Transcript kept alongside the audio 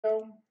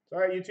So, all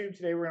right, YouTube.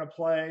 Today we're gonna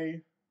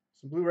play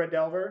some Blue Red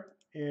Delver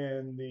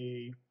in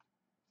the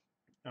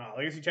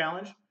Legacy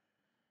Challenge.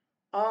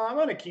 I'm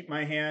gonna keep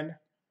my hand.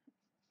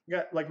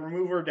 Got like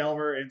Remover,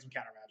 Delver, and some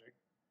Counter Magic.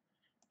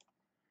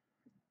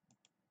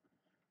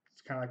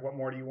 It's kind of like, what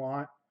more do you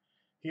want?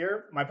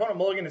 Here, my opponent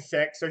mulligan is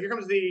 6. So here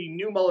comes the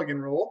new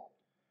mulligan rule.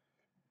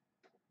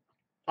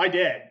 I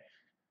did.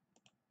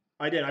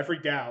 I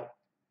freaked out.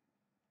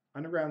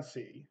 Underground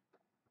Sea.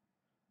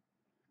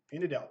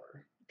 Into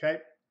Delver. Okay.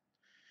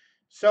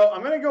 So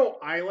I'm gonna go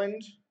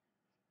Island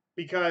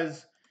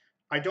because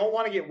I don't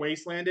want to get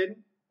wastelanded,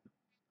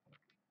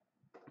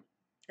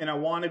 and I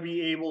want to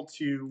be able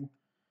to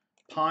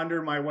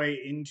ponder my way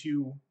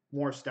into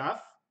more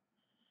stuff.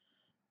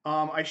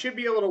 I should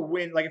be able to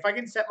win. Like, if I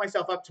can set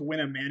myself up to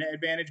win a mana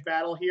advantage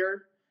battle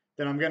here,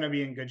 then I'm going to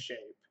be in good shape.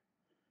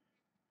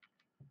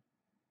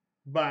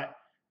 But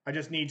I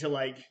just need to,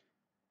 like,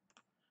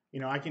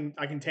 I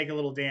can take a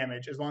little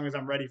damage as long as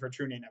I'm ready for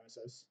True Name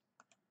Nemesis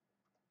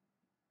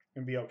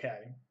and be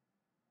okay.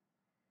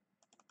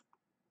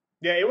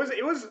 Yeah, it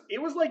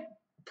was like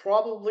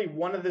probably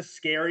one of the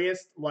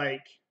scariest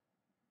like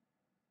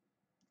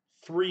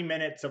 3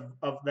 minutes of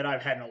that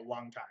I've had in a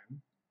long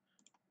time,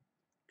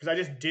 because I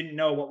just didn't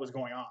know what was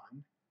going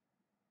on.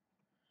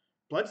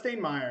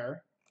 Bloodstained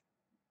Mire.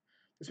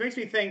 This makes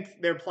me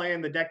think they're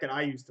playing the deck that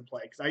I used to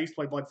play, because I used to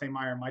play Bloodstained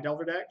Mire in my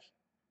Delver deck.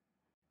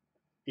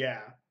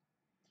 Yeah.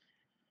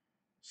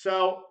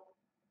 So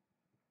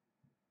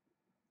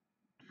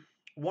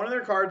one of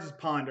their cards is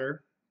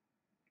Ponder.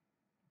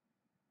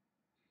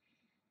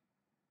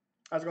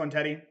 How's it going,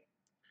 Teddy?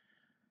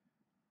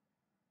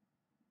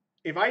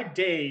 If I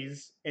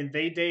daze and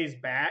they daze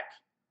back,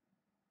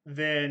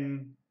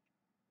 then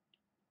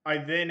I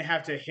then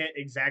have to hit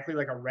exactly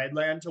like a red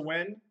land to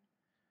win.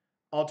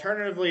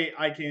 Alternatively,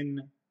 I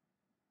can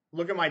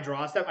look at my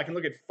draw step. I can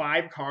look at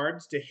 5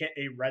 cards to hit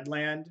a red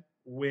land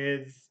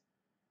with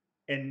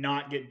and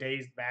not get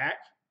dazed back.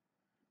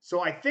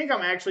 So I think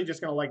I'm actually just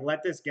gonna like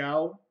let this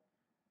go,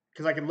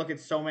 because I can look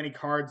at so many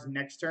cards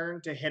next turn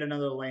to hit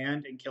another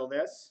land and kill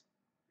this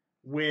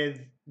with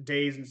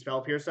Daze and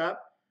Spell Pierce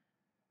up.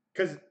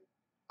 Because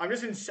I'm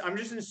just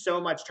in so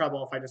much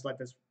trouble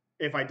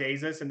if I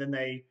daze this and then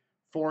they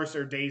force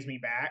or daze me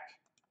back.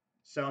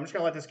 So I'm just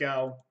gonna let this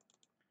go.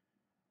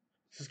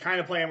 This is kind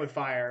of playing with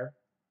fire,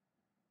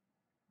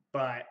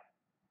 but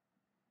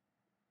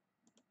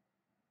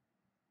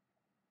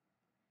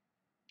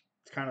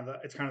it's kind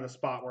of the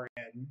spot we're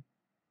in.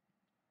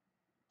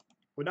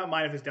 Would not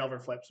mind if this Delver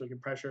flips, so we can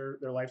pressure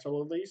their life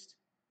total at least.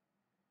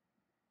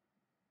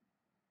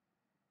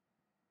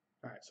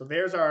 All right, so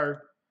there's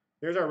our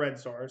red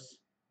source.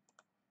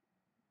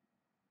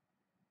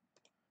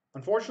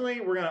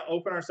 Unfortunately, we're gonna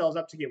open ourselves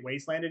up to get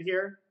wastelanded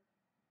here.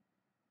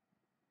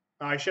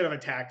 I should have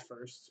attacked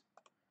first.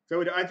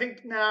 So I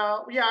think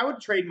now, yeah, I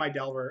would trade my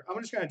Delver. I'm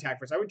just gonna attack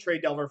first. I would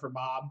trade Delver for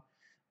Bob.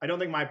 I don't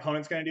think my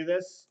opponent's gonna do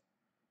this,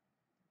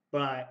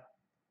 but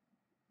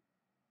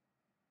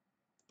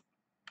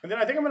and then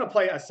I think I'm gonna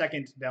play a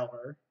second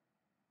Delver.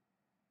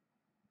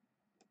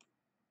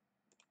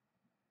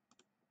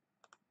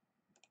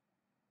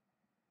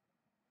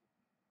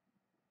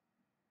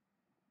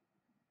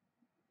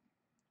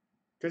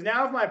 Because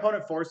now if my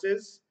opponent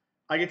forces,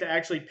 I get to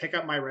actually pick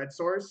up my red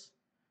source,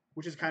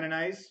 which is kind of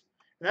nice.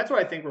 And that's what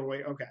I think we're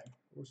waiting. Okay,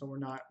 so we're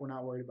not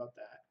worried about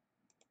that.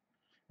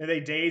 If they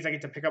daze, I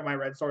get to pick up my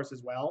red source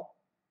as well.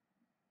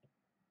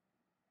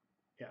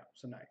 Yeah,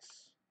 so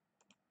nice.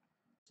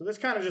 So this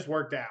kind of just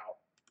worked out.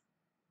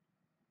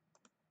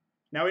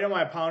 Now we know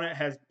my opponent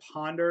has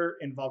Ponder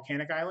and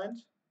Volcanic Island.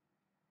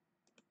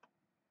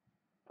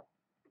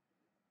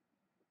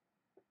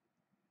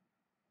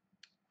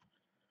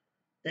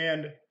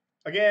 And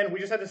again, we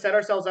just have to set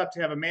ourselves up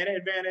to have a mana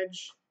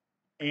advantage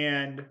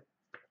and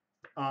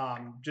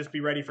just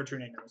be ready for True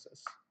Name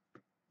Nemesis.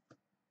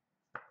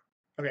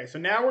 Okay, so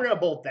now we're going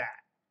to bolt that.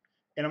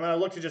 And I'm going to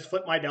look to just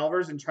flip my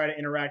Delvers and try to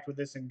interact with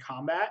this in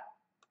combat.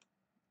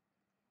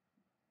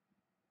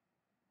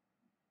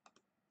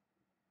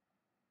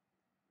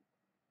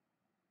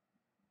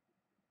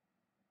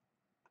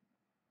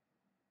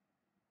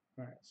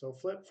 All right, so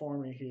flip for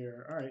me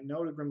here. All right,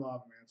 no to Grim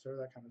Lavamancer.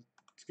 That kind of,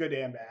 it's good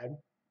and bad.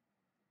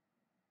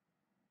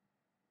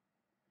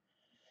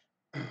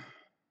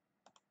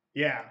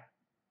 Yeah.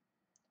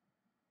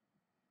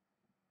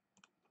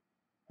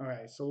 All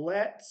right, so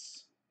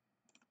let's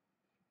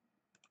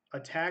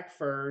attack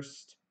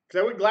first,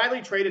 because I would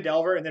gladly trade a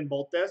Delver and then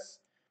bolt this.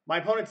 My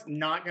opponent's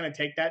not going to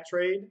take that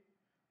trade,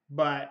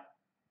 but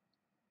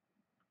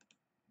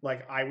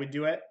like I would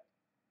do it.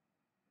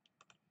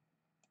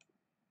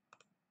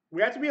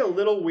 We have to be a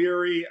little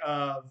weary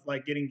of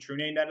like getting True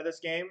Named out of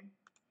this game.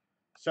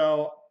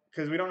 So,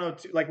 because we don't know,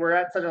 like we're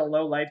at such a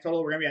low life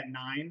total, we're going to be at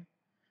 9.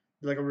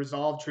 Like a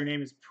resolved True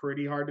Name is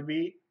pretty hard to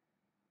beat.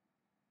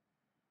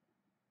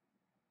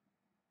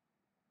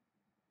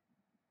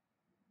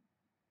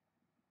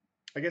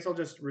 I guess I'll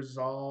just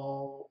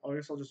resolve. I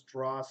guess I'll just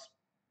draw.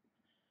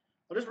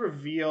 I'll just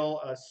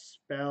reveal a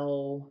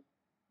spell.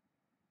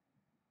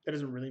 that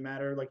doesn't really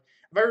matter. Like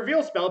if I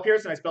reveal Spell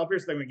Pierce and I Spell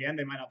Pierce them again,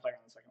 they might not play on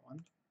the second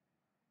one.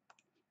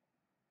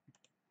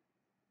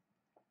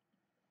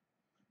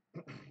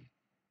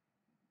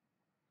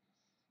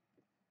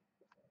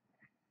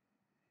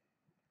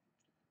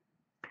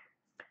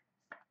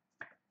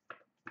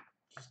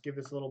 Just give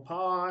this a little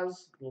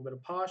pause, a little bit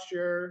of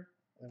posture,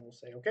 and then we'll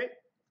say okay.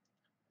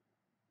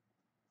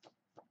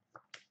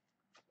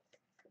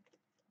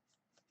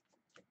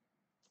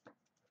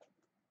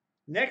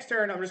 Next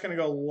turn, I'm just going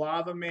to go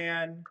Lava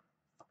Man.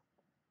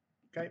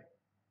 Okay.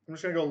 I'm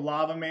just going to go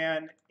Lava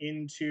Man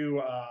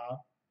into... I'm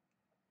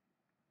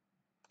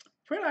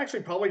going to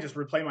actually probably just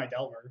replay my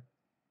Delver.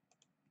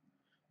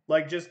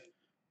 Like, just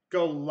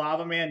go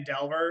Lava Man,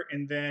 Delver,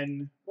 and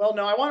then... Well,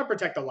 no, I want to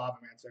protect the Lava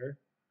Mancer.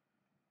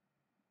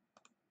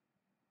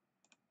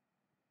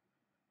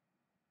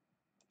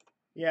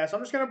 Yeah, so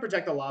I'm just going to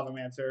protect the Lava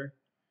Mancer.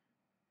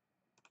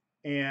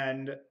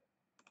 And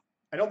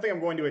I don't think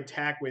I'm going to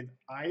attack with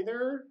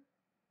either.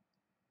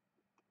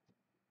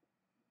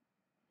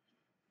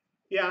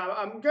 Yeah,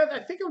 I'm good. I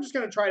think I'm just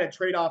going to try to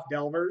trade off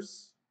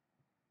Delvers.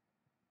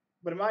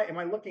 But am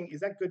I looking,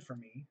 is that good for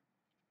me?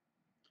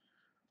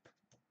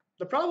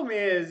 The problem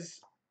is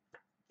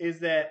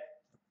that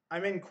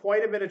I'm in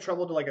quite a bit of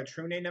trouble to like a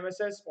True Name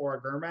Nemesis or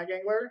a Gurmag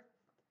Angler.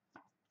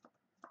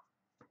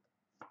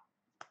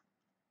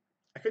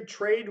 I could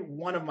trade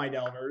one of my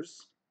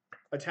Delvers,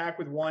 attack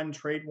with one,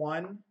 trade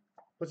one,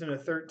 puts him to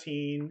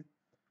 13.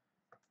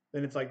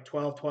 Then it's like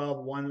 12,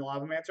 12, 1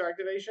 Lavamancer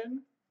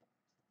activation.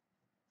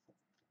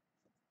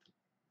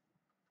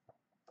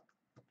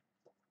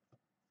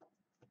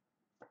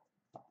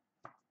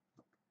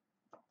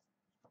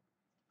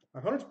 My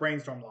opponent's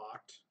Brainstorm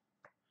locked.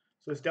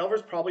 So this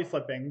Delver's probably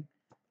flipping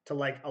to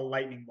like a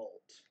Lightning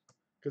Bolt.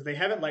 Because they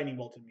haven't Lightning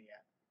Bolted me yet.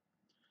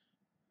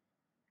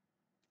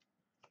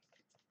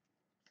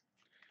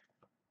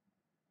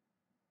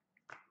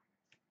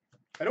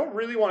 I don't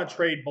really want to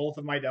trade both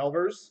of my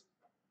Delvers.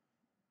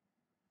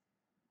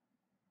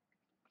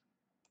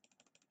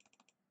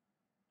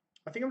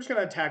 I think I'm just going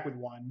to attack with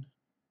one.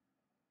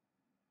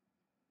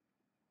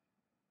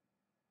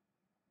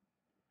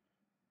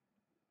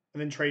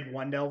 And then trade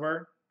one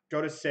Delver.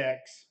 Go to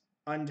 6.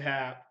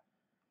 Untap.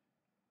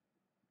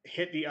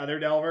 Hit the other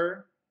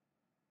Delver.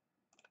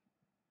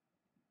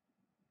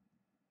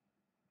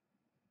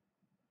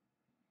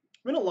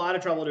 I'm in a lot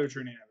of trouble to a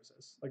True Name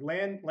Nemesis. Like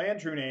land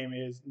True Name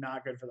is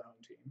not good for the home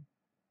team.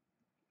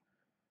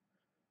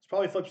 It's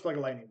probably flips to like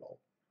a Lightning Bolt.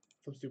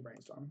 Flips to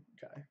Brainstorm.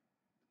 Okay.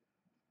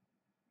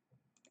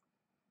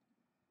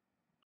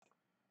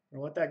 I'm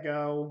gonna let that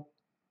go.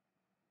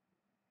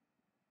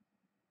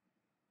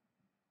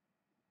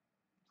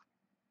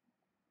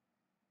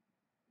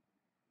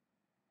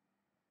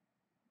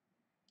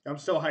 I'm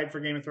still hyped for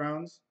Game of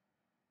Thrones.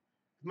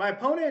 If my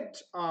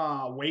opponent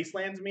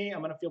wastelands me,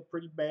 I'm gonna feel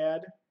pretty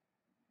bad.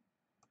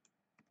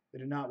 They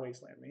did not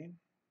wasteland me.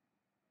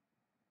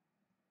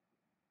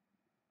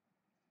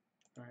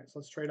 All right, so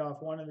let's trade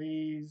off one of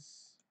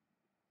these.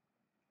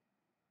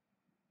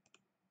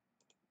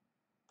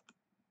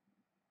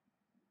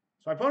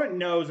 So my opponent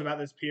knows about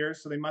this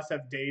Pierce, so they must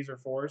have Daze or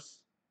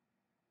Force.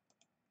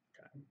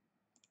 Okay.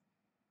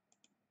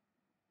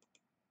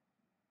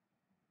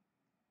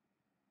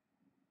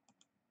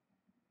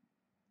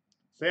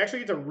 So they actually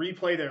get to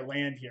replay their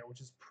land here,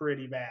 which is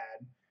pretty bad.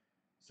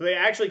 So they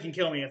actually can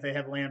kill me if they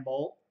have Land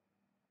Bolt.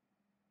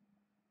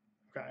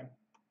 Okay.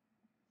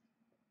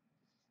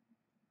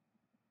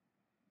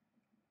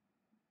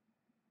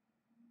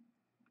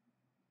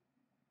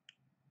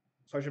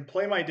 So I should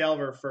play my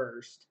Delver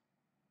first.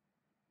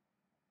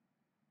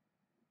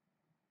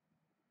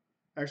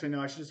 Actually,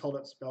 no, I should just hold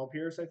up Spell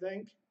Pierce, I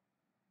think.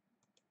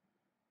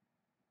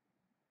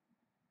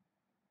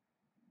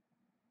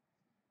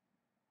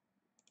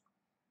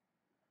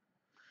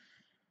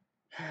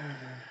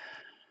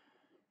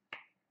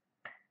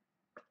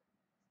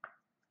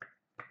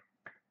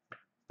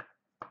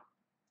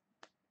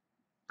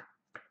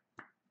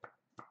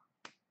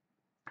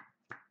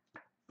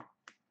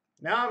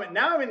 Now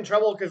I'm in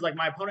trouble because like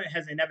my opponent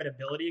has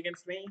inevitability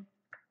against me.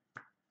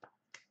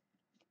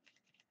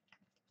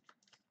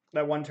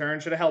 That one turn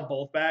should have held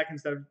both back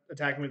instead of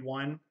attacking with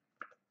one.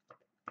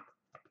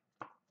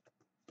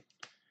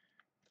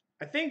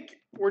 I think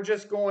we're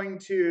just going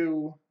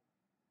to...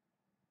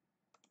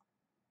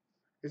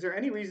 Is there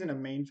any reason to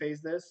main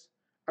phase this?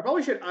 I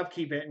probably should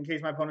upkeep it in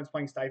case my opponent's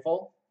playing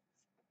Stifle.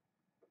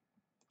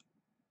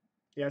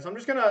 Yeah, so I'm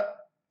just going to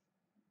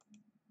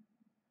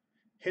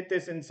hit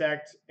this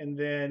insect and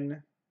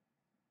then...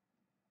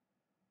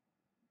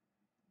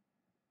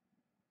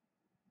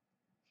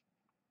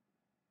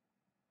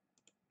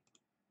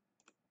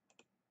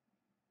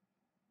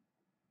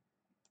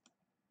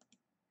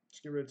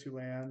 Just get rid of 2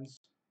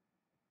 lands.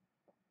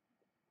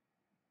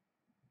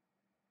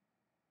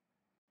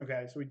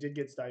 Okay, so we did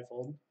get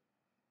stifled.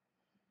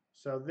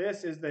 So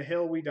this is the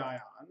hill we die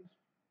on.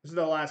 This is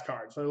the last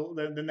card. So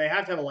then they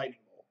have to have a lightning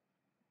bolt.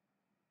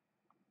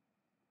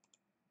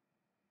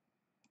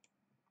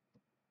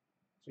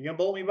 So you gonna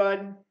bolt me,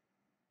 bud?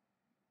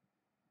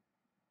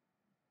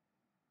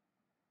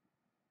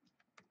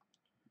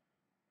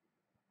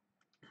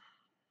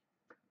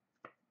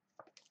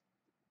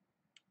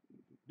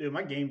 Dude,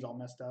 my game's all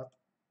messed up.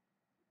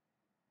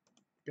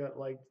 Got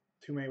like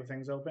too many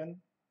things open.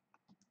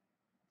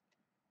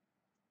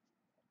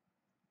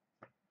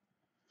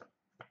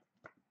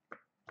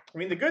 I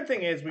mean, the good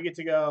thing is we get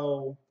to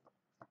go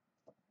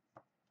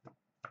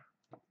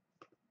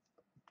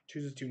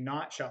chooses to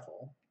not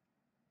shuffle.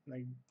 And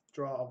they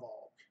draw a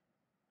Volk.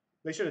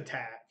 They should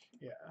attack.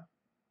 Yeah.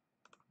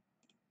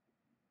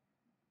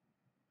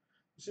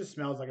 This just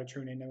smells like a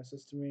True Name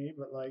Nemesis to me,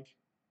 but like,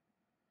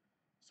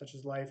 such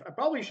is life. I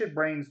probably should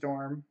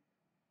brainstorm.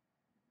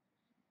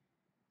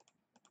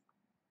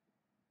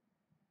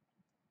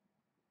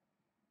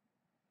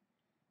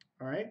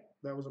 All right,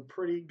 that was a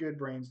pretty good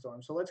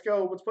brainstorm. So let's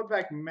go. Let's put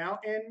back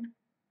Mountain,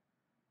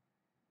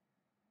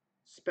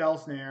 Spell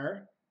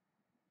Snare,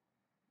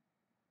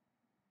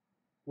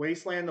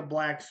 Wasteland the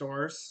Black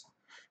Source,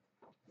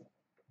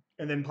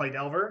 and then play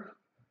Delver.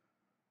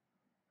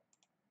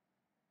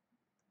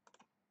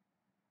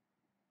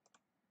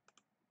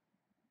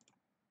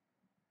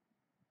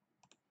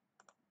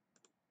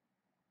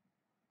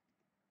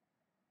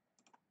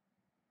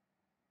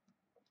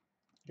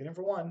 Get in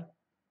for one.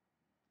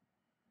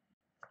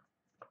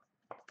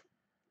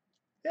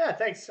 Yeah,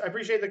 thanks. I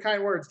appreciate the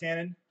kind words,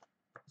 Tannen.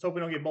 Let's hope we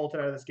don't get bolted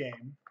out of this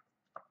game.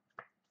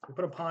 We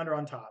put a Ponder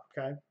on top,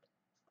 okay?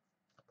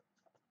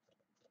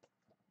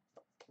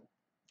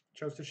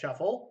 Chose to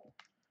shuffle.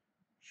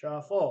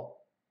 Shuffle.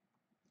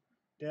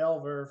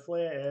 Delver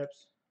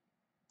flips.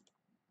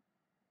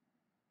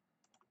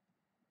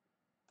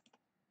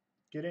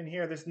 Get in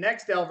here. This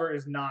next Delver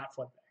is not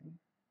flipping.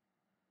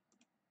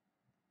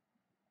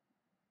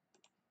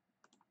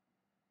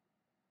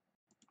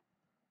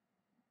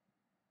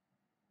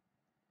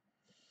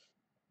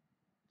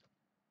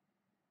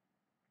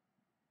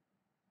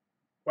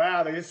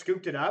 Wow, they just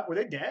scooped it up. Were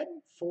they dead?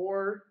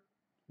 4-1.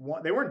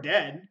 They weren't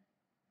dead.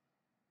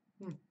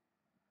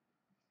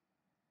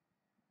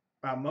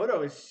 Wow,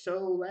 Moto is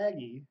so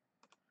laggy.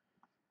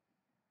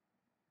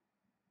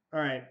 All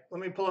right,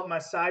 let me pull up my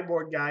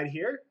sideboard guide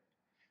here.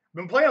 I've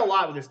been playing a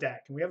lot with this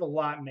deck, and we have a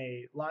lot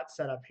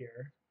set up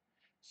here.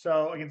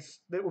 So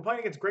we're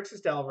playing against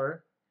Grixis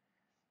Delver.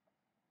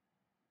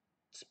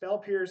 Spell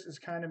Pierce is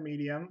kind of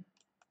medium.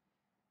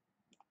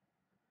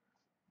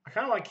 I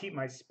kind of want to keep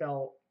my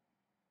spell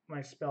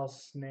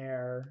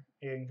snare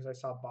in because I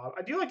saw Bob.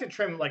 I do like to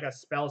trim like a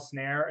spell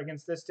snare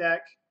against this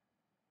deck.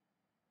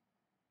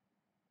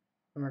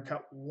 I'm gonna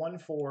cut 1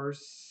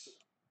 force.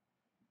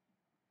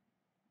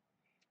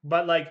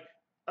 But like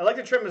I like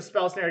to trim the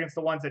spell snare against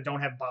the ones that don't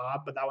have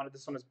Bob, but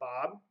this one is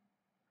Bob.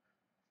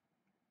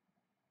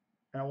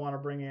 And I want to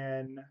bring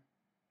in.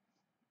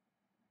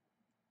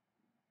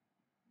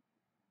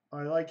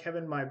 I like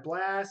having my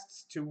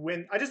blasts to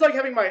win. I just like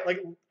having my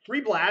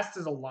 3 blasts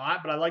is a lot,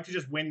 but I like to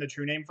just win the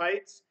True Name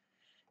fights.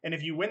 And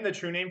if you win the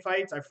True Name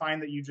fights, I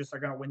find that you just are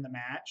going to win the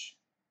match.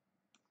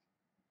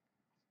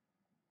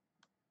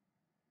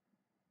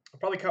 I'll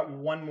probably cut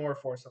 1 more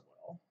Force of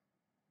Will.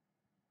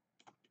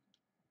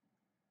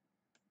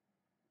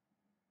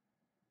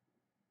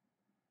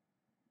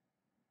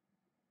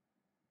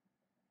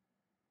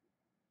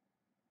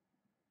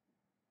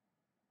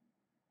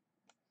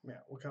 Yeah,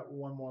 we'll cut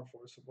 1 more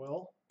Force of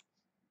Will.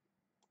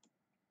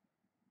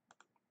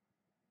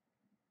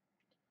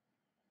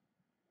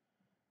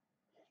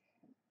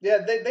 Yeah,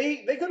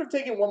 they could have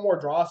taken 1 more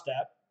draw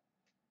step.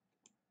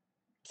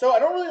 So I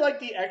don't really like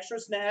the extra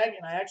snag,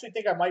 and I actually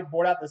think I might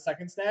board out the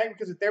second snag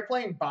because if they're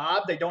playing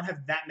Bob, they don't have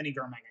that many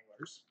Gurmag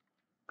Anglers.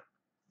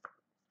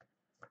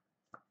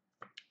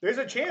 There's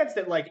a chance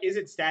that Is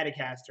It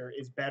Staticaster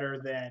is better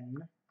than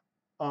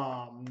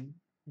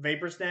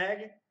Vapor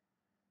Snag.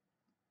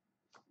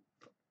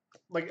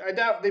 I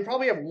doubt they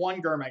probably have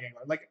 1 Gurmag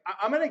Angler.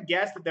 I'm gonna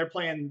guess that they're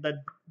playing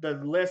the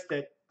list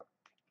that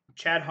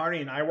Chad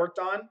Harney and I worked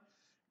on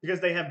because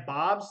they have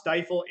Bob,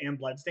 Stifle, and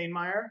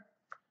Bloodstainmire.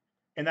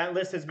 And that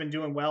list has been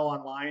doing well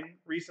online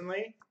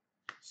recently.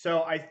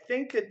 So I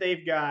think that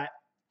they've got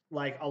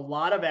a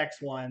lot of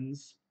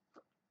X1s.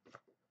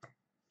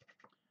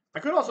 I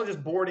could also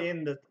just board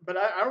in but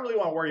I don't really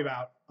want to worry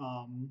about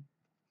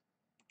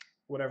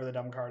whatever the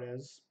dumb card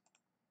is.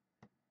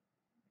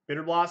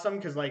 Bitter Blossom,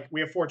 because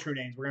we have 4 True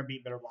Names. We're gonna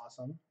beat Bitter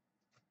Blossom.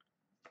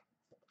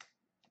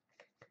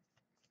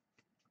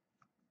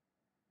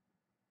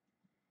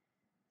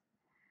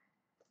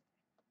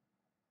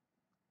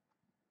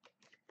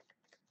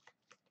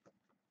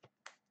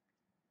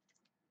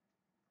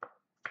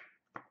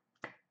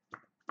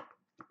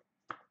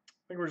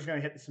 I think we're just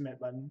gonna hit the submit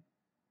button.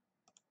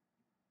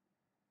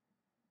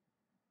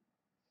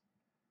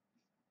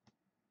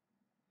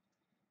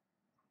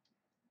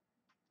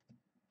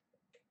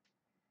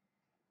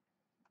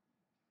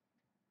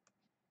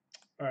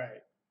 All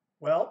right.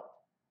 Well,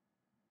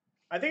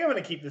 I think I'm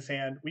going to keep this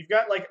hand. We've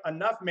got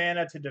enough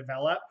mana to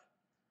develop,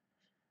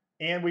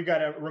 and we've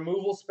got a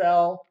removal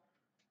spell,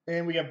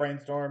 and we got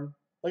Brainstorm.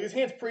 This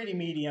hand's pretty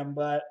medium,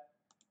 but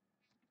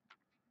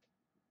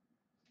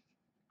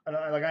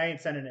I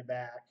ain't sending it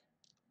back.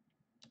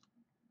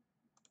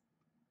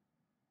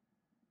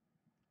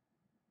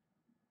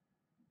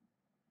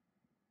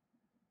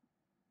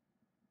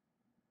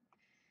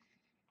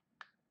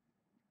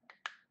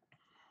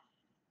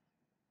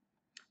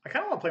 I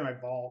kind of want to play my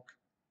Volk.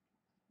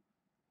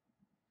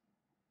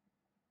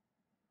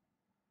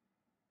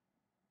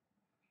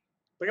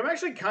 Like, I'm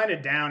actually kind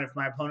of down if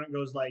my opponent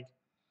goes like,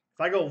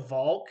 if I go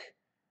Volk,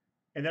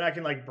 and then I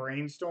can like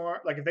brainstorm.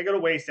 Like, if they go to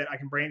waste it, I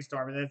can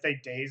brainstorm, and then if they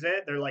daze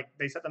it, they're like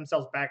they set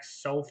themselves back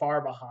so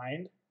far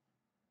behind.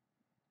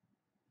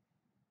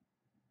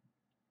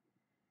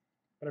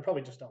 But I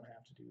probably just don't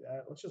have to do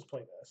that. Let's just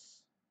play this.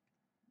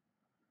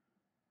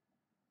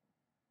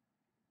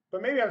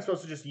 But maybe I'm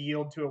supposed to just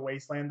yield to a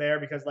wasteland there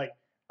because like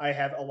I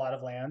have a lot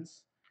of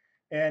lands,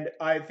 and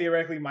I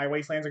theoretically my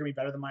wastelands are gonna be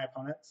better than my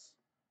opponents.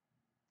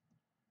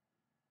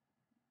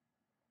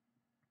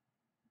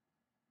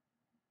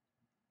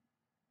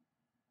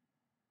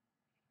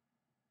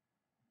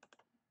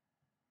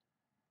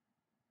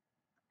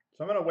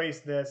 So I'm gonna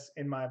waste this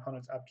in my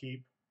opponent's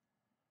upkeep.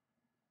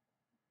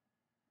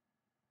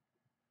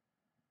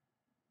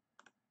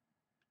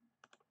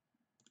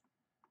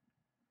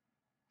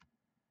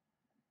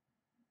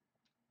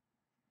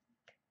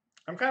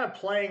 I'm kind of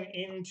playing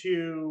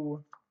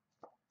into.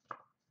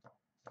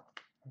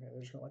 Okay,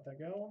 they're just gonna let that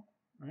go.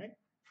 All right.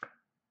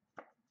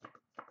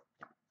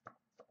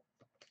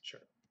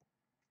 Sure.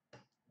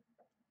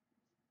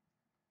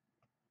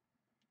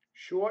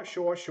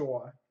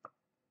 Sure.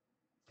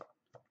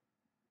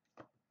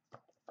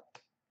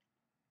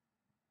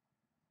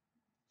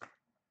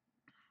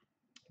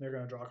 They're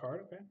gonna draw a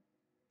card. Okay.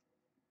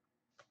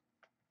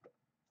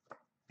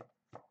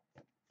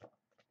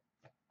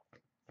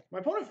 My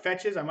opponent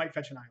fetches. I might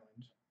fetch an island.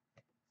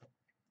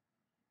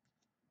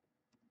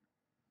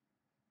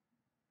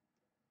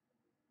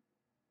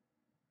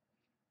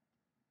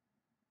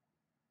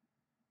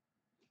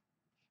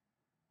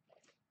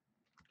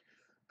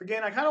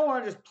 Again, I kind of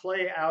want to just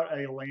play out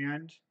a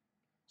land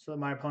so that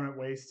my opponent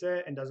wastes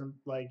it and doesn't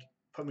like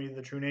put me to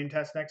the true name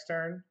test next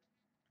turn.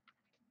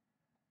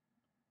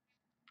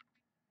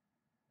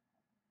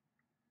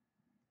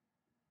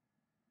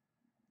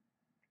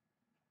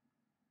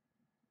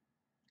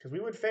 Because we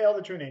would fail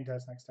the true name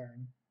test next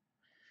turn.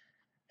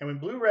 And when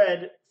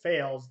blue-red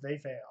fails, they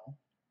fail.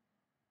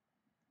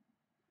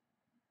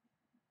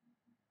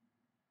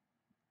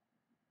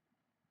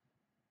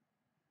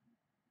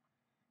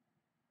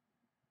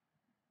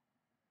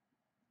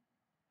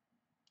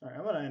 All right,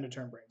 I'm going to end a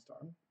turn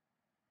brainstorm.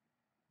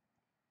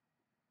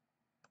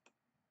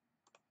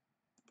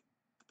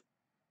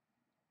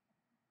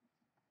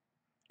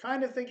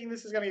 Kind of thinking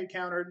this is going to get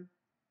countered.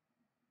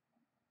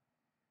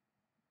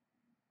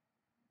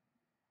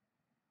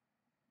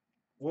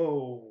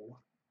 Whoa.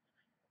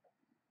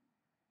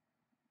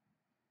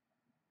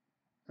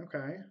 Okay.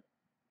 All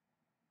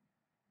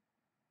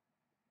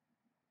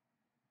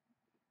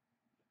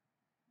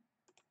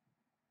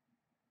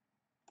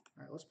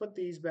right, let's put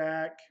these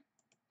back.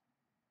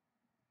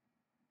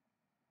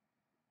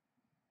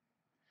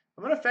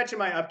 I'm going to fetch in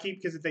my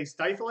upkeep because if they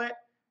stifle it,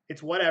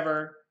 it's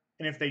whatever.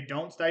 And if they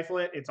don't stifle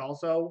it, it's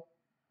also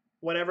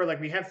whatever. Like,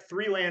 we have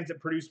 3 lands that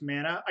produce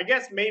mana. I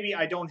guess maybe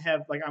I don't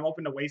have, like, I'm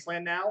open to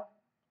Wasteland now.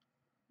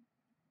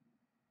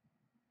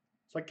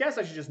 So I guess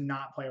I should just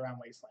not play around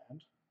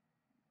Wasteland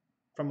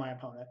from my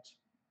opponent.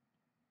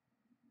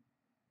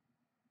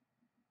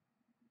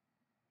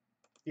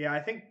 Yeah, I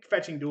think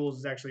fetching duels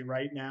is actually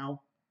right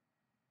now.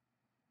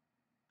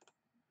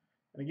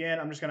 And again,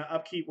 I'm just going to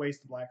upkeep,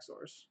 waste the black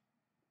source.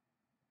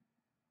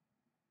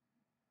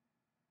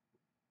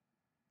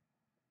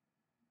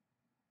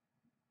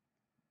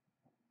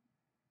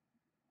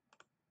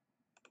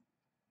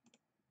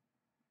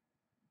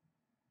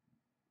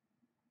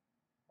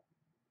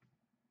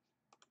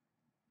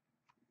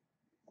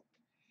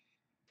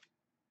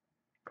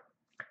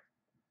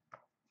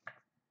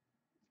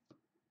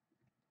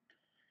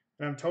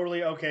 And I'm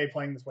totally okay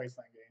playing this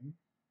Wasteland game.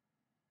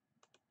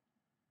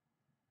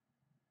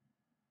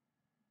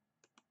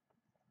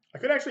 I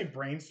could actually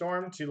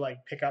brainstorm to like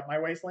pick up my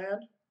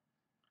Wasteland.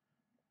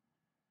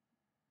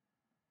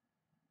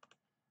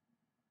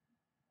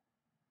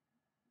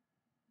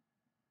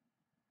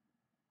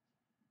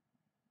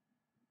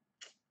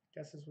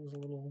 Guess this was a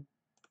little.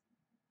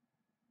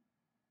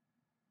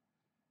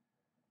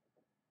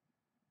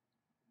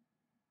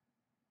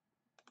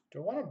 Do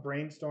I want to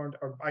brainstorm?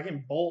 Or I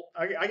can bolt.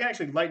 I can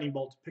actually lightning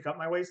bolt to pick up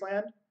my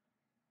Wasteland.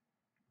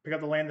 Pick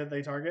up the land that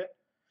they target,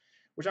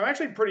 which I'm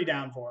actually pretty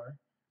down for.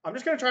 I'm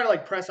just gonna try to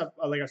like press up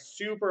like a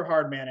super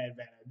hard mana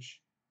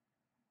advantage.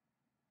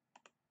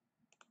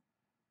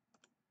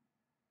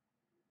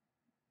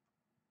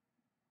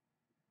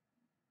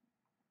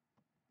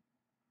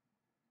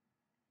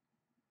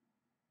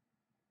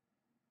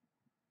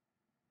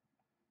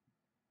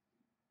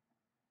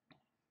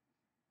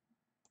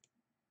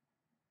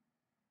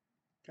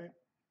 Okay.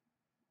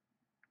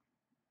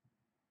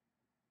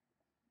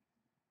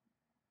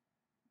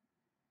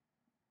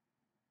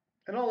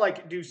 And I'll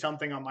like do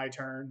something on my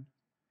turn.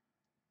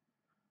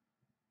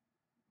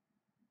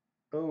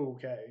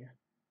 Okay.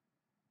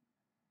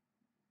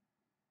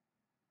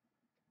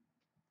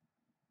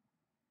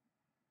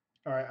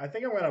 All right. I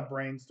think I'm gonna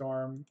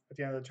brainstorm at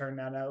the end of the turn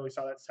now. Now that we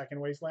saw that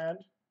second Wasteland.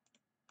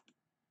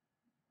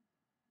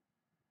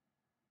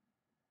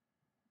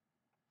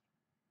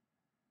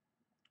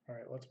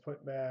 right, let's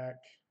put back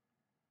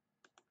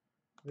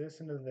this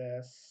into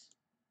this.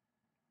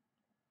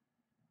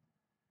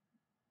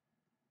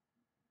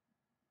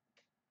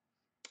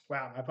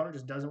 Wow, my opponent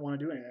just doesn't want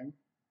to do anything.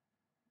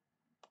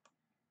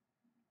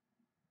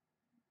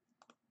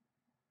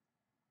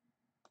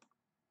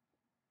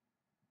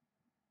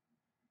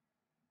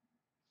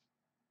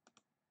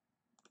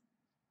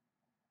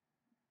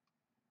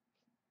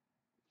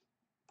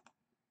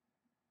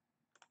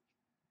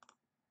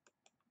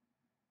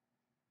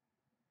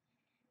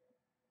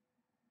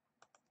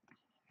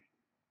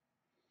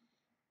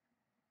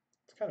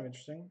 It's kind of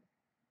interesting.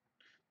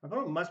 My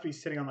opponent must be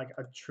sitting on like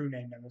a true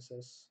name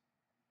nemesis.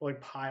 Or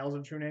like piles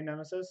of true name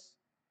nemesis.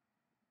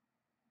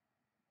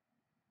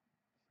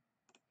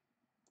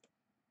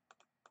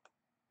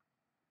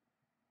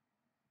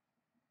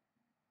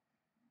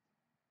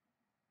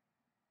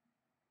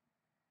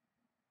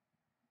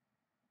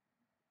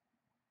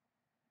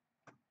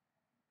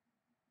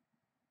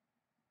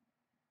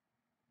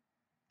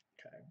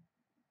 Okay.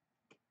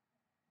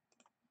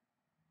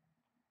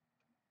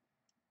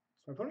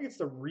 So my opponent gets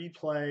to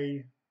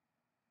replay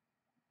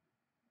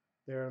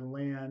their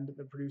land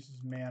that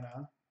produces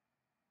mana.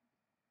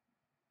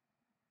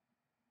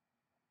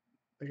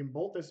 They can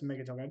bolt this and make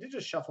a token. I did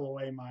just shuffle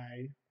away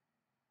my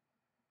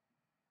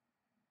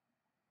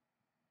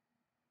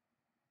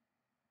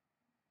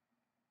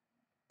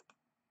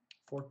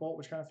Fork Bolt,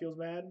 which kind of feels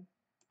bad.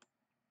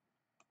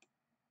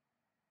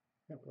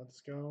 Yep, let's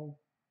go.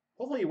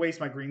 Hopefully you waste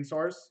my green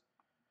source,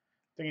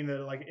 thinking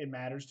that like it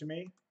matters to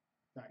me.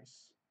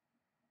 Nice.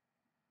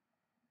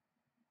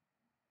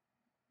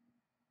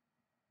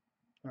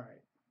 All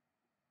right.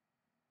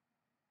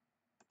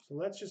 So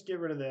let's just get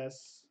rid of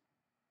this.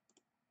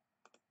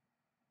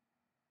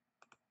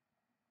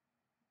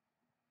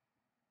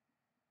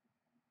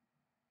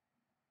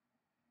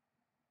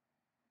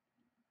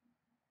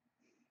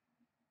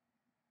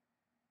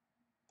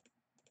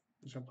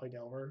 I'm just gonna play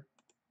Delver.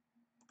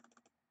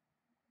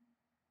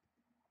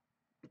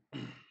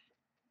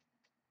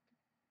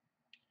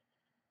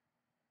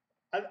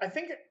 I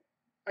think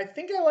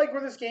I like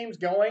where this game's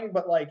going,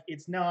 but like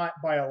it's not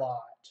by a lot.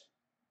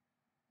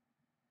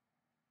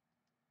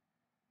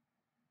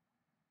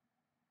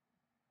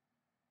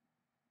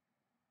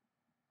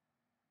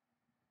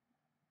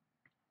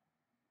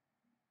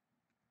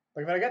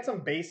 Like if I got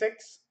some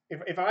basics,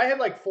 if I had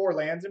like 4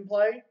 lands in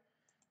play,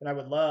 then I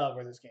would love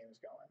where this game is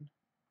going.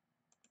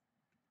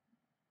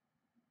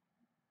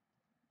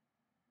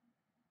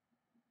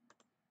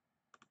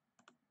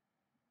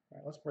 All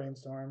right, let's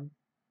brainstorm.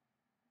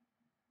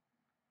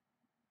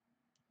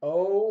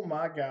 Oh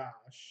my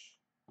gosh.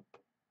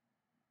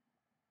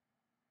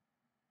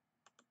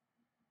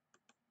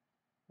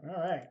 All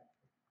right.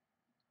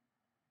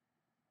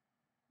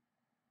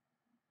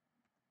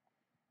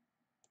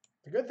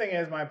 The good thing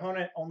is my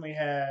opponent only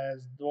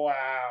has,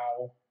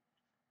 wow.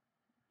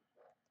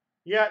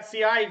 Yeah,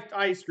 see,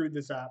 I screwed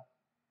this up.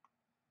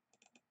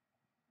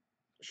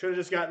 Should have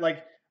just got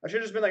like, I should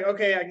have just been like,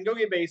 okay, I can go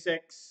get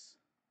basics.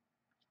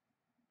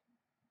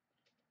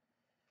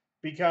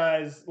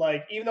 Because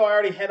like, even though I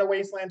already had a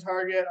wasteland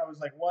target, I was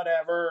like,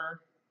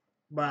 whatever.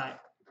 But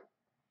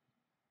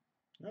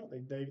no,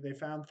 they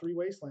found 3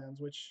 wastelands,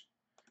 which,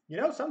 you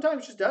know,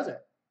 sometimes just does it.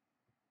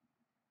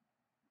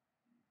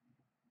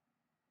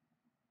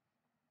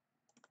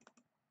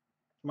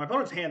 My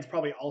opponent's hand's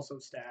probably also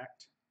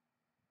stacked.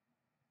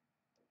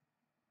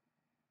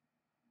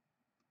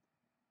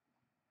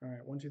 All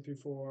right, 1, 2, 3,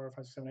 4,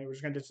 5, 6, 7, 8. We're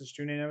just gonna ditch this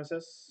True Name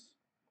Nemesis.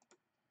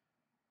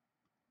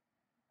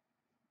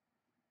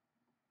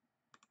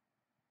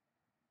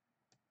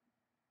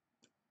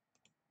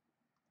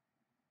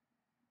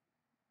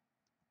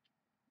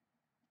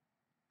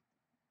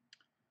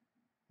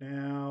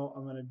 Now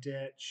I'm gonna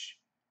ditch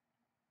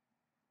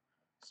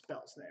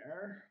Spell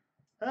Snare.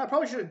 I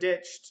probably should have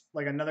ditched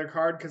like another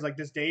card because like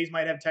this Daze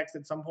might have text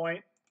at some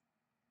point.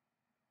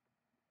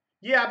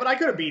 Yeah, but I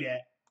could have beat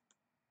it.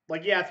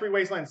 Like, yeah, 3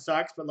 Wastelands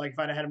sucks, but like if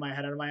I'd had my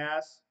head out of my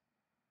ass.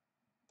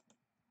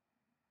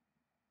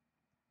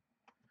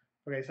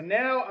 Okay, so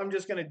now I'm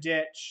just gonna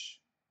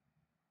ditch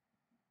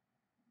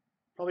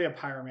probably a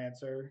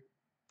Pyromancer.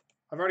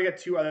 I've already got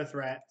 2 other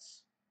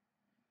threats.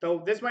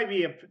 Though this might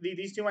be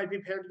these 2 might be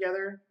paired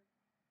together.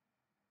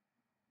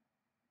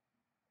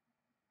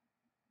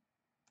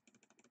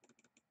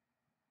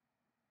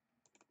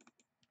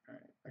 All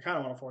right, I kind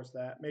of want to force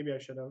that. Maybe I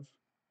should have.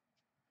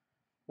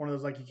 One of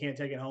those like you can't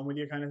take it home with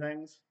you kind of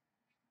things.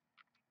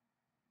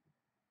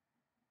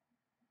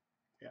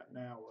 Yeah,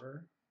 now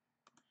we're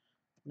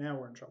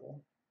in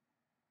trouble.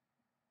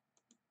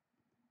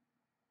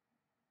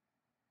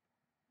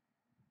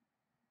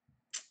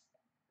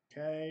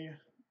 Okay.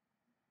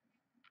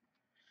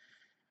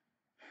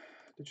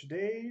 Ditch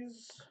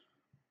Daze.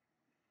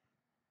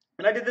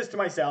 And I did this to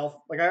myself.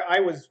 Like I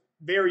was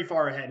very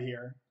far ahead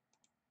here.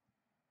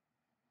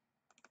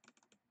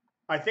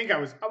 I think I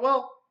was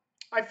well.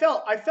 I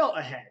felt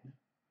ahead.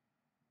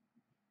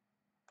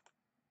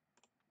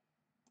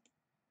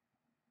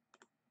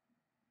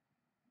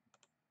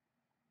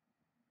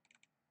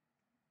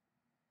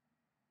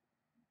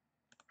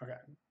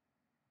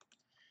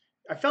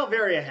 I felt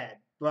very ahead,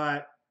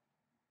 but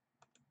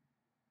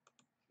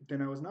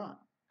then I was not.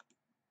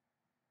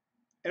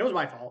 And it was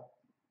my fault.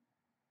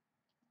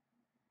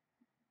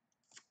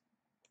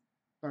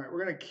 All right,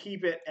 we're going to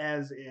keep it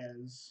as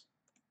is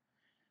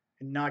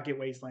and not get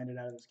wastelanded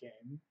out of this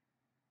game.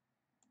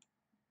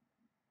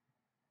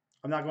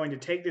 I'm not going to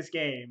take this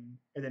game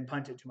and then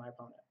punt it to my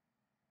opponent.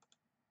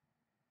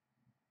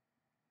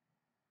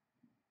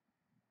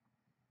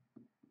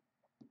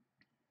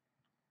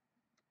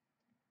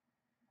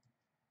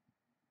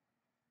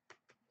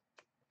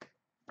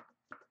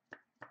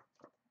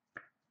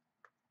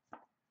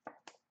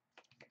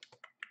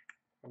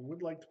 I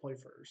would like to play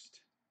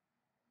first.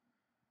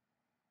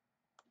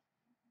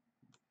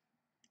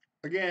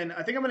 Again,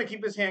 I think I'm going to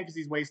keep this hand because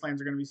these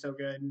wastelands are going to be so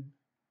good.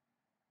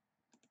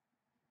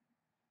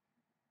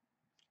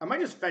 I might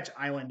just fetch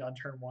island on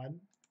turn 1.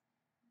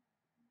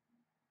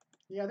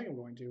 Yeah, I think I'm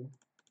going to.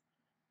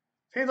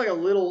 This hand's like a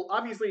little,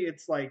 obviously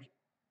it's like,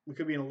 we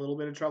could be in a little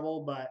bit of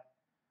trouble, but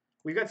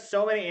we've got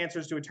so many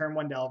answers to a turn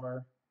 1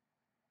 Delver.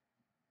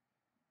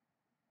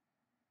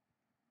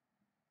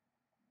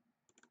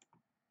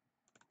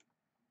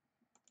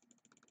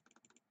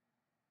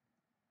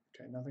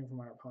 Okay, nothing from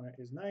our opponent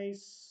is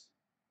nice.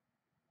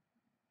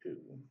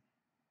 Ooh.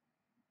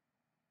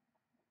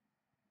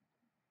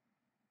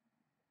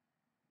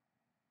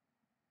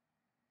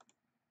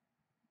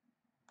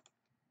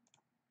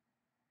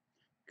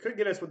 Could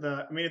get us with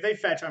the, I mean, if they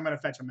fetch, I'm going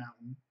to fetch a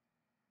mountain.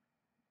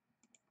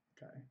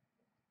 Okay.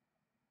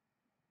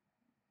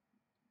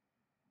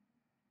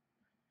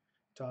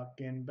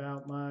 Talking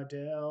about my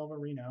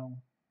Delverino.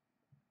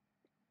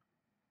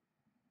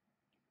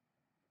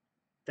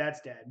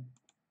 That's dead.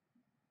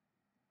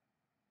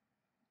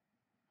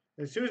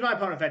 As soon as my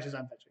opponent fetches,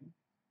 I'm fetching.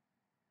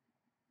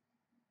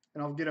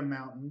 And I'll get a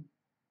mountain.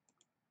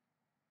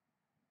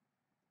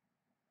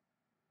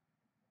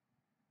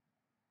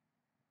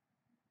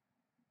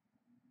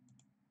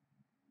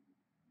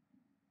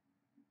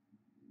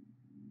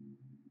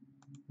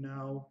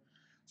 No.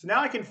 So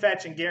now I can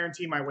fetch and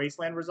guarantee my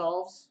wasteland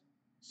resolves.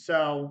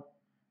 So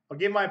I'll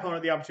give my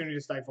opponent the opportunity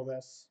to stifle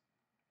this.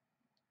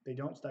 They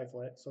don't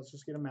stifle it, so let's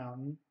just get a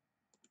mountain.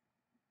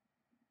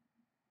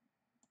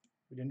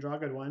 We didn't draw a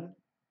good one.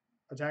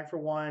 Attack for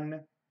 1,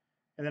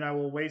 and then I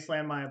will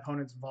wasteland my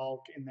opponent's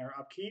Valk in their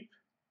upkeep.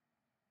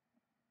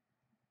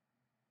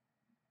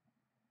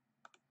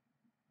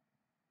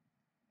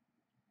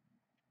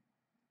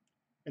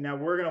 And now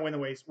we're gonna win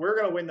the We're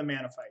gonna win the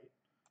mana fight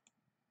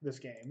this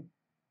game.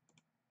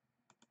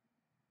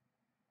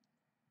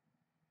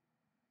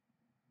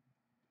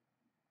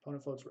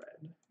 Opponent floats red.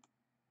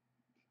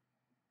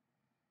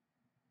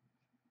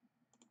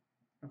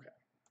 Okay.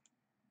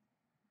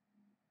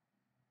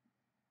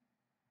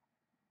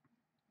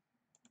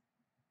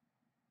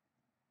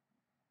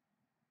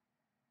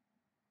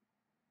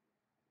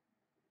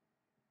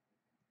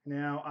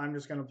 Now I'm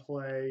just gonna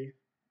play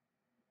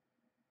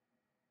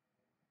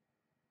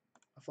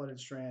a Flooded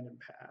Strand and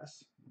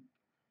pass.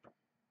 I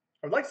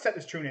would like to set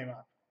this true name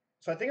up.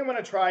 So I think I'm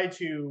gonna try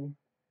to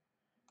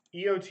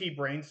EOT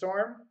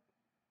Brainstorm.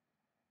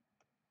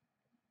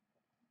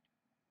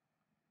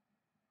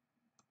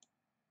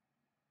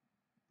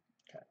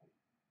 Okay.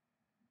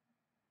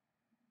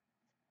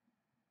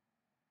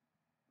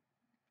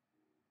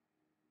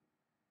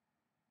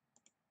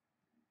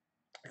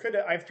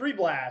 I have 3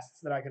 blasts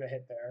that I could have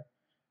hit there,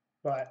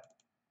 but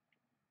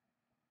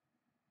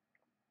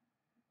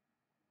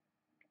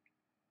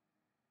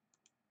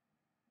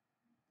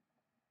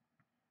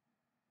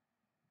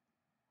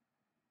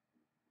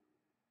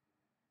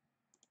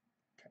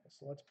okay,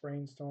 so let's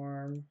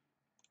brainstorm.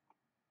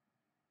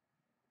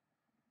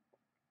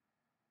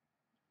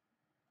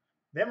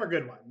 Them are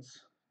good ones.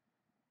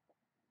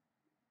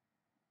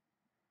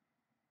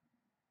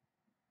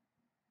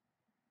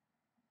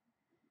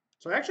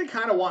 So I actually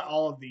kind of want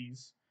all of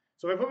these.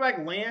 So if I put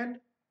back land,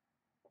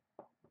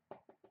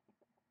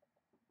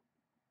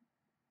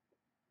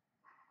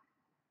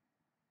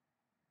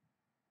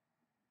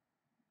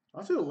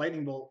 also the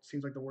Lightning Bolt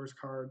seems like the worst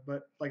card,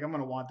 but like I'm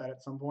gonna want that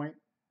at some point.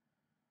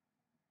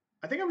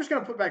 I think I'm just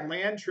gonna put back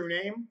land, true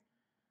name,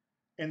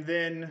 and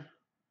then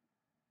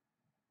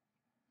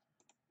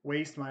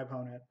waste my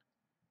opponent.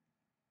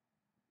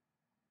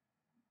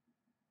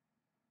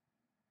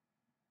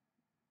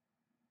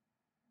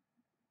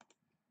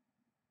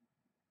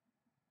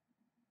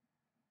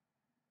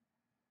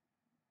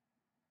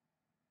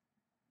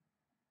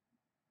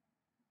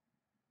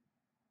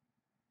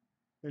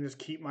 Then just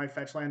keep my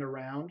fetch land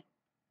around.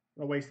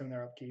 I'll waste them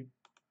their upkeep.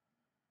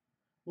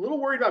 A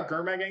little worried about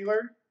Gurmag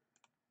Angler.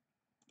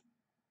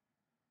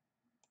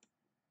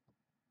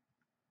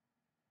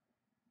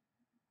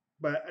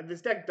 But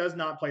this deck does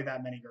not play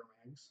that many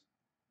Gurmags.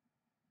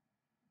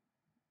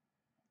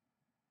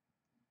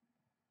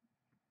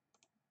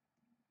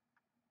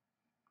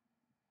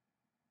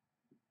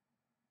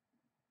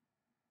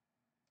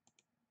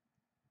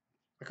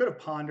 I could have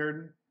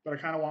pondered, but I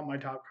kind of want my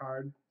top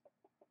card.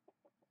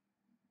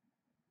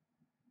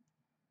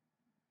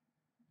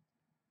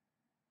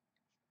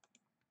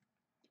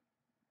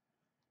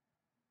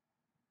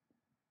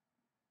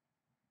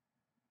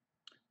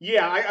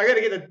 Yeah, I got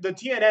to get the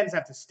TNNs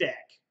have to stick.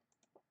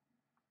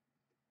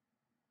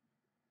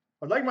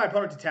 I'd like my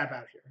opponent to tap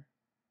out here.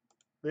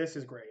 This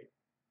is great.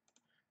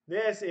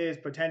 This is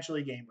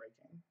potentially game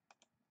breaking.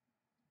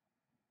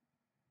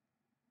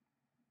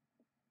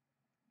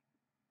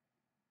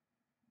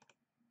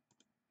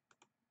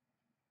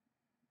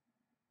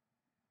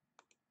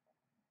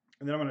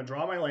 And then I'm going to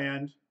draw my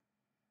land.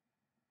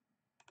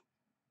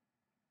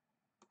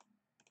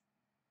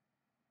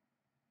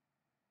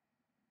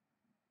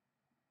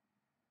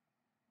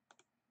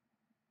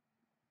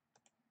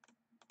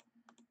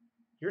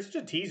 You're such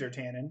a teaser,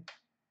 Tannen.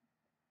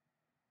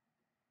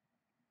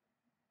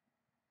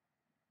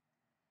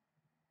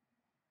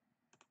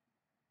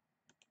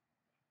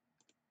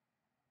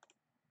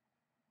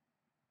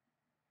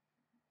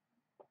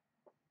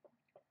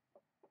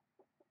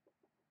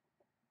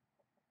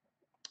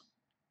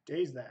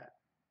 Daze that.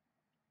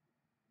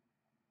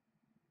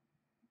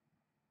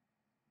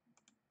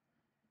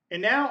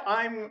 And now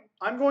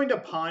I'm going to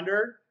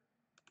ponder.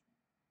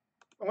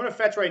 I'm going to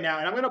fetch right now,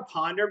 and I'm going to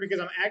ponder because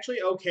I'm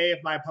actually okay if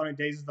my opponent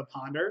dazes the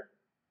ponder.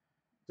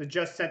 It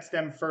just sets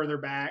them further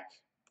back.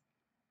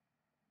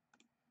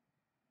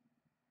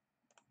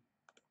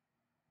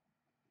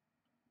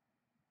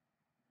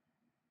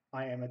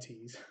 I am a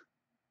tease.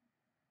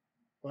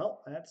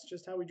 Well, that's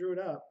just how we drew it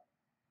up.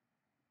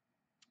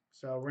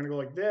 So we're going to go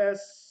like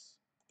this.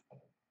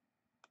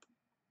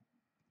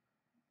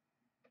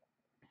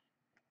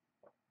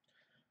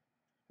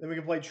 Then we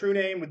can play True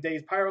Name with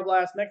Daze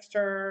Pyroblast next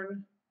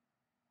turn.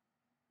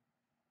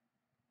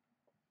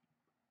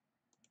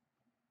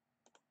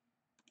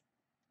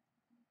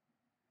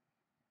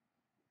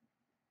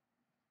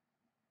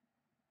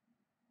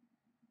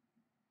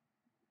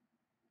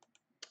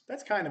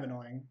 That's kind of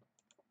annoying.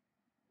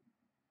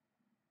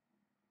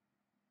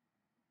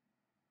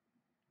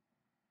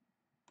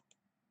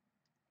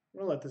 I'm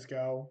going to let this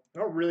go. I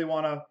don't really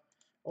want to.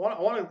 I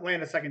want to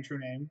land a second True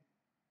Name.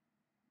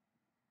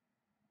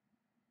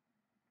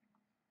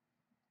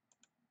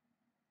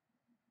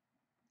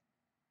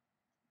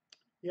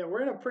 Yeah,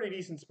 we're in a pretty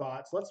decent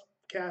spot. So let's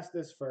cast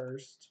this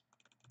first.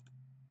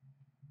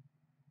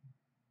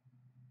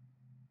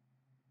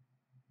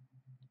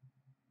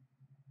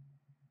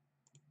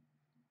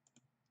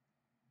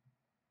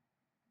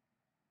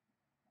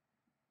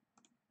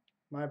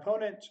 My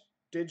opponent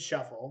did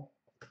shuffle.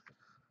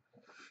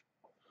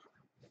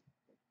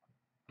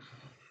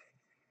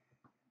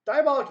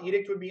 Diabolic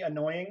Edict would be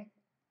annoying.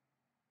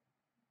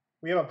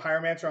 We have a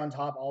Pyromancer on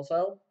top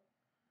also.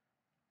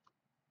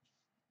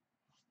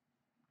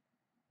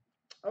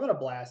 I'm going to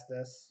blast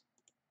this.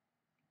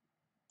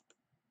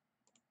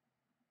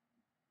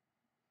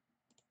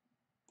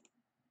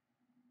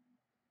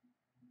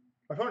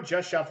 My opponent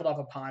just shuffled off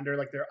a Ponder,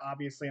 like they're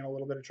obviously in a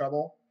little bit of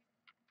trouble.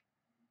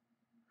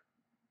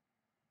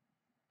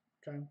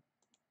 Okay.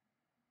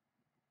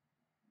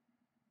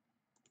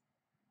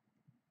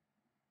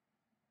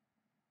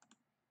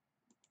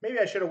 Maybe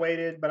I should have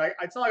waited, but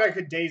it's not like I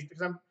could daze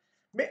because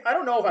I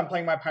don't know if I'm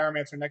playing my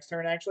Pyromancer next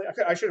turn, actually.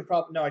 I should have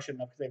probably, no, I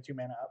shouldn't have because they have 2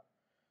 mana up.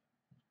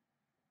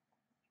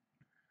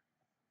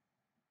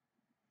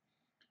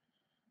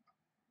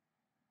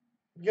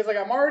 Because like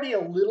I'm already a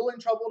little in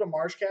trouble to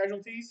Marsh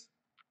Casualties.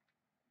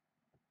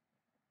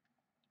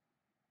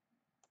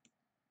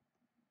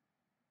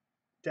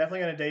 Definitely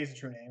going to daze the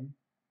True Name.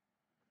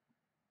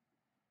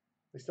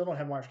 They still don't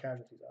have Marsh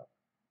Casualties up.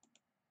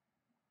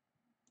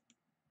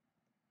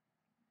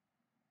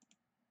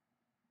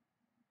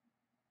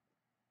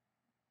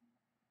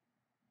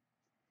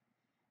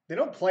 They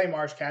don't play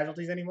Marsh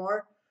Casualties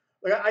anymore.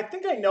 Like I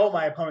think I know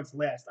my opponent's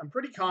list. I'm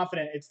pretty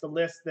confident it's the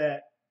list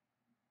that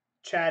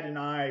Chad and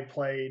I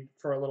played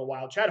for a little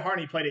while. Chad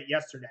Harney played it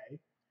yesterday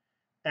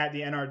at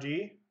the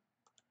NRG.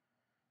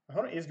 My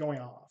opponent is going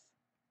off.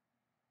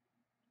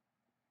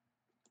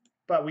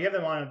 But we have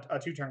them on a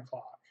 2-turn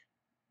clock.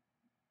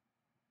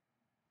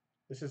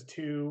 This is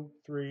 2,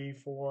 3,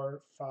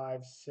 4,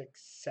 5,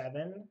 6,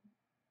 7.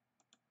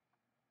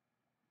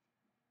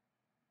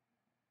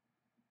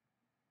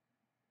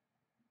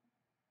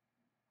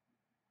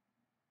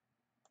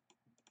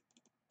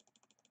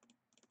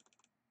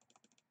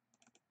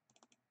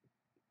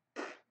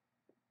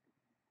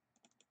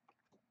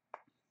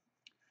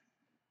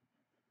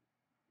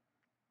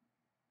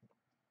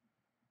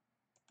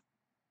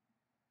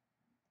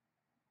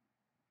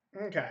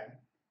 Okay.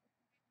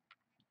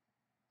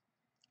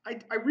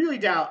 I really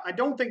doubt. I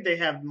don't think they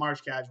have Marsh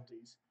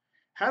Casualties.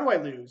 How do I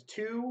lose?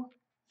 2,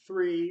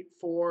 3,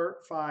 4,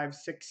 5,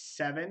 6,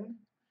 7,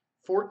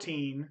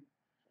 14.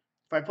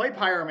 If I play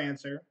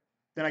Pyromancer,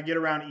 then I get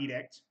around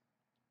Edict.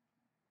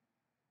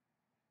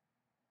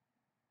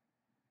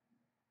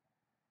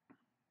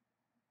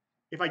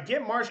 If I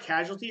get Marsh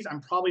Casualties,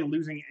 I'm probably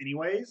losing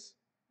anyways.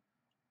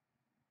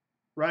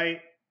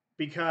 Right?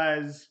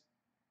 Because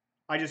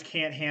I just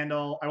can't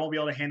handle, I won't be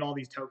able to handle all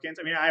these tokens.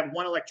 I mean, I have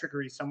 1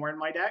 Electrickery somewhere in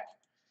my deck.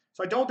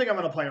 So I don't think I'm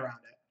going to play around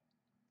it.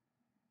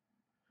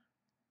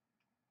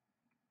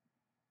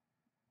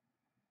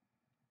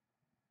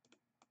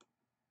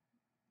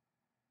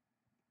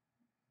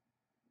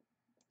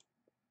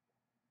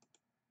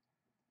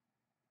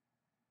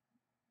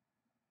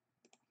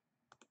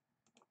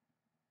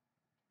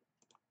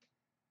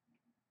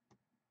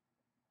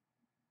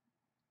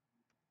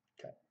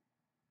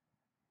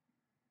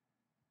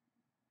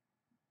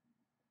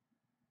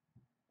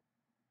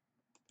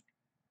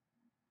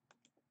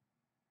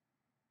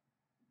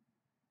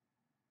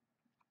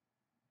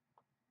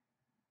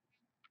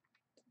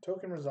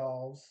 Token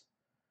resolves.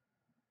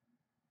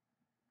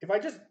 If I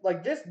just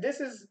like this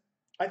is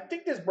I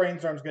think this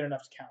brainstorm's good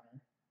enough to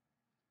counter.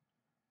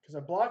 Because I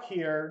block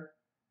here,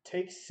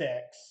 take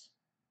 6.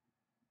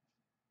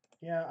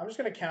 Yeah, I'm just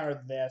gonna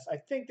counter this. I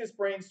think this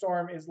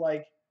brainstorm is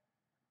like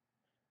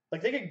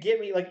they could get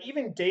me like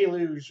even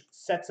deluge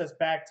sets us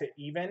back to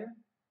even.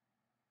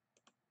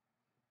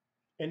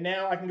 And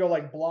now I can go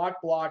like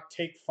block, block,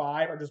 take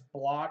 5, or just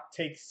block,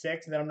 take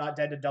 6, and then I'm not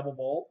dead to double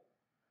bolt.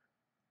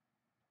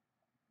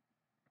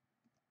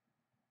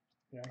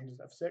 Yeah, I can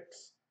just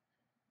F6.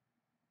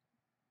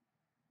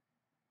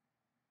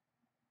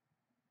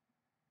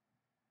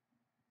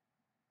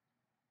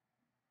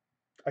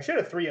 I should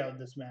have 3-0'd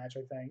this match,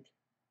 I think.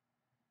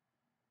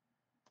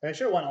 I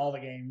should have won all the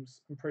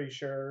games, I'm pretty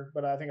sure,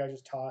 but I think I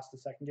just tossed the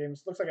second game.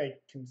 This looks like a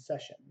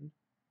concession.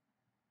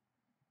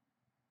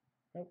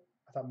 Nope.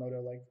 I thought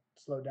Moto like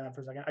slowed down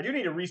for a second. I do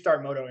need to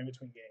restart Moto in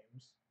between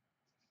games.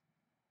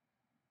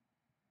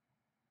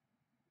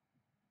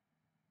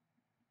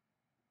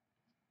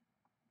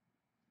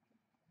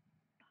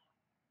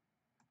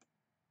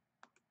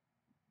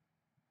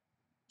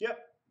 Yep.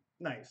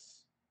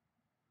 Nice.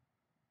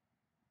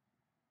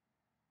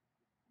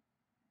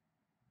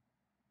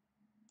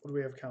 What do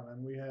we have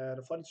coming? We had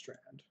a Flooded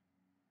Strand.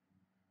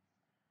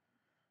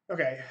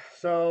 Okay,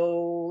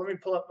 so let me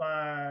pull up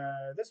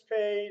this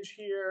page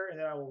here, and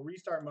then I will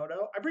restart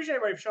Moto. I appreciate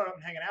everybody for showing up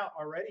and hanging out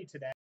already today.